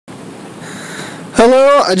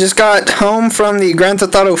Hello, I just got home from the Grand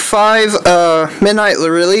Theft Auto 5 midnight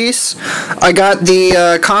release. I got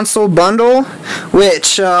the console bundle,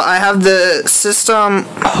 which I have the system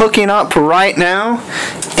hooking up right now,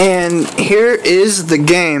 and here is the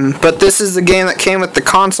game. But this is the game that came with the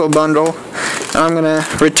console bundle, and I'm gonna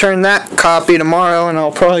return that copy tomorrow, and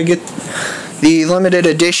I'll probably get the limited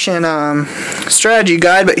edition strategy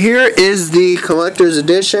guide. But here is the collector's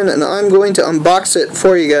edition, and I'm going to unbox it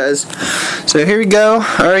for you guys. So here we go.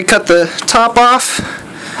 I already cut the top off.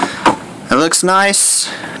 It looks nice,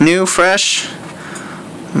 new, fresh.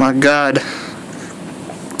 My God.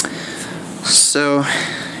 So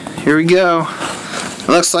here we go. It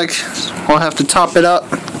looks like we'll have to top it up.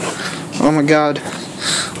 Oh my God.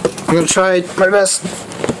 I'm gonna try my best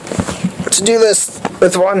to do this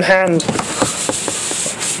with one hand.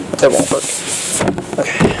 That won't work.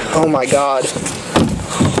 Okay. Oh my God.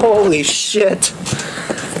 Holy shit.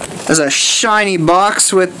 There's a shiny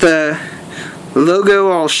box with the logo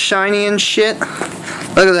all shiny and shit.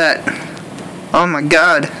 Look at that. Oh my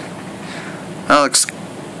God. That looks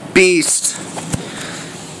beast.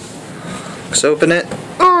 Let's open it.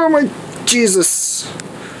 Oh my Jesus.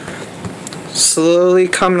 Slowly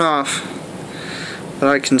coming off. But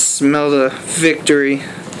I can smell the victory.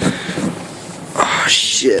 Oh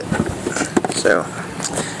shit. So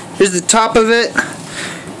here's the top of it,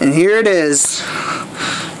 and here it is.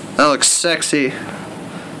 That looks sexy.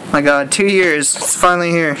 My God, 2 years. It's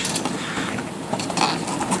finally here.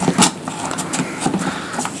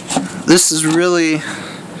 This is really,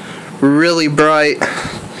 really bright.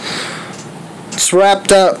 It's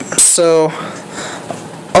wrapped up, so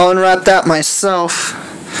I'll unwrap that myself.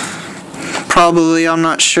 Probably, I'm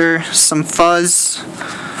not sure. Some fuzz.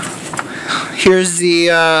 Here's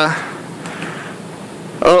the,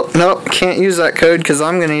 oh, nope, can't use that code because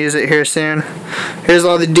I'm going to use it here soon. Here's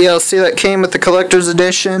all the DLC that came with the collector's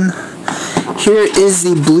edition. Here is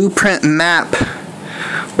the blueprint map,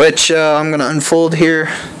 which I'm going to unfold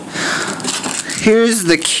here. Here's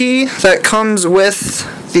the key that comes with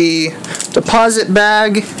the deposit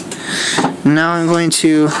bag. Now I'm going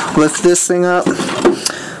to lift this thing up.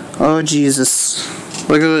 Oh, Jesus.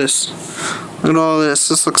 Look at this. Look at all this.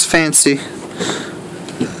 This looks fancy.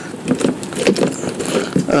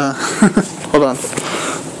 Hold on.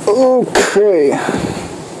 Okay.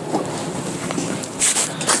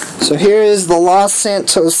 So here is the Los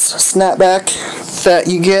Santos snapback that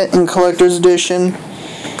you get in collector's edition,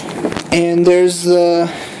 and there's the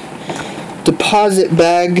deposit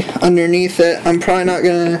bag underneath it. I'm probably not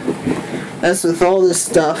gonna mess with all this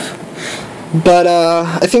stuff, but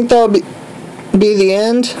I think that'll be the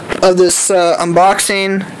end of this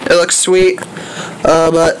unboxing. It looks sweet,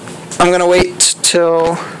 but I'm gonna wait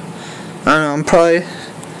till, I don't know, I'm probably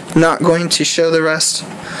not going to show the rest.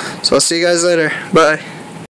 So I'll see you guys later. Bye.